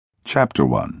Chapter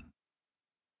 1.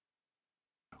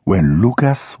 When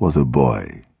Lucas was a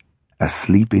boy,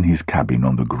 asleep in his cabin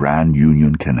on the Grand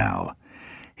Union Canal,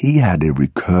 he had a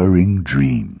recurring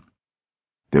dream.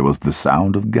 There was the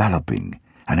sound of galloping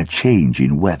and a change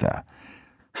in weather.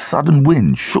 Sudden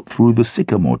wind shook through the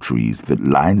sycamore trees that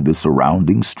lined the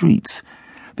surrounding streets.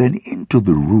 Then into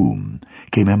the room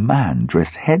came a man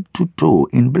dressed head to toe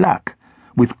in black,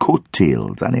 with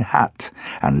coat-tails and a hat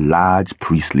and large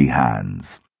priestly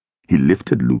hands. He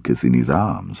lifted Lucas in his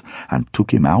arms and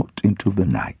took him out into the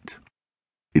night.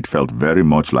 It felt very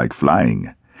much like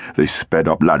flying. They sped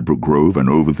up Ladbroke Grove and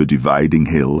over the dividing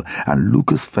hill, and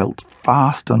Lucas felt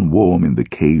fast and warm in the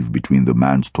cave between the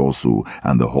man's torso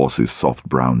and the horse's soft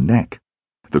brown neck.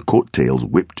 The coat-tails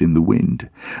whipped in the wind.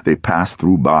 They passed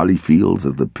through barley fields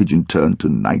as the pigeon turned to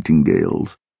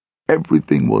nightingales.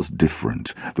 Everything was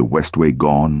different. The Westway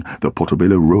gone, the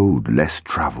Portobello Road less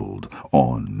travelled.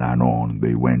 On and on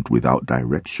they went without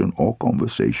direction or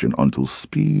conversation until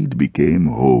speed became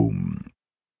home.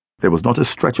 There was not a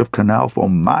stretch of canal for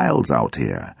miles out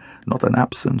here, not an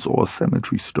absence or a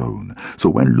cemetery stone. So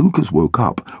when Lucas woke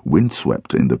up,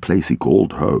 windswept in the place he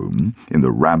called home, in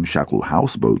the ramshackle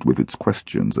houseboat with its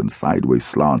questions and sideways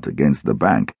slant against the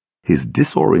bank, his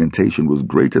disorientation was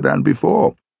greater than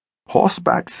before.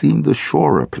 Horseback seemed the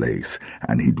surer place,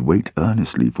 and he'd wait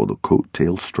earnestly for the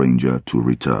coat-tailed stranger to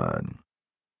return.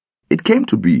 It came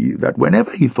to be that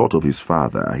whenever he thought of his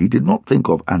father, he did not think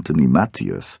of Anthony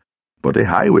Matthias, but a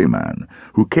highwayman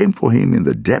who came for him in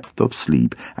the depth of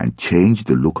sleep and changed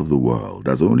the look of the world,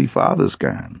 as only fathers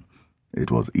can. It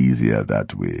was easier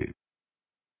that way.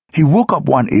 He woke up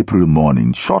one April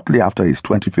morning shortly after his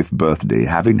 25th birthday,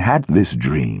 having had this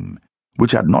dream,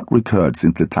 which had not recurred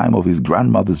since the time of his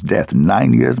grandmother's death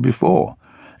 9 years before.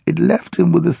 It left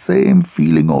him with the same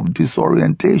feeling of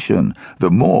disorientation, the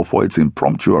more for its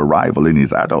impromptu arrival in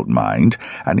his adult mind,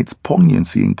 and its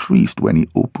poignancy increased when he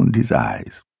opened his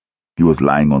eyes. He was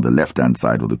lying on the left-hand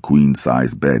side of the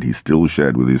queen-size bed he still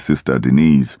shared with his sister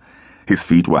Denise. His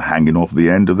feet were hanging off the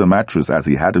end of the mattress, as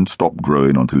he hadn't stopped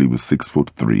growing until he was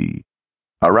 6'3".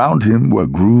 Around him were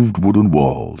grooved wooden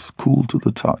walls, cool to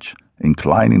the touch,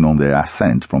 inclining on their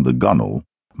ascent from the gunwale,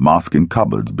 masking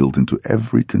cupboards built into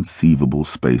every conceivable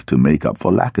space to make up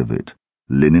for lack of it,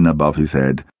 linen above his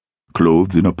head,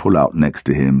 clothes in a pull-out next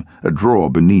to him, a drawer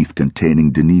beneath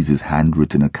containing Denise's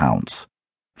handwritten accounts.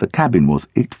 The cabin was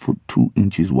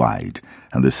 8'2" wide,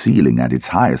 and the ceiling at its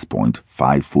highest point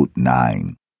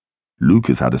 5'9".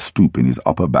 Lucas had a stoop in his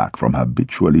upper back from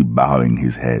habitually bowing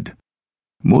his head.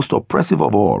 Most oppressive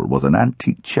of all was an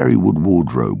antique cherrywood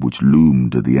wardrobe which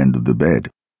loomed at the end of the bed.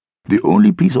 The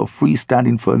only piece of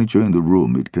freestanding furniture in the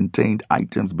room, it contained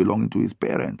items belonging to his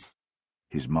parents.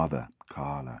 His mother,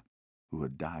 Carla, who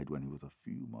had died when he was a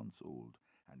few months old,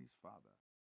 and his father.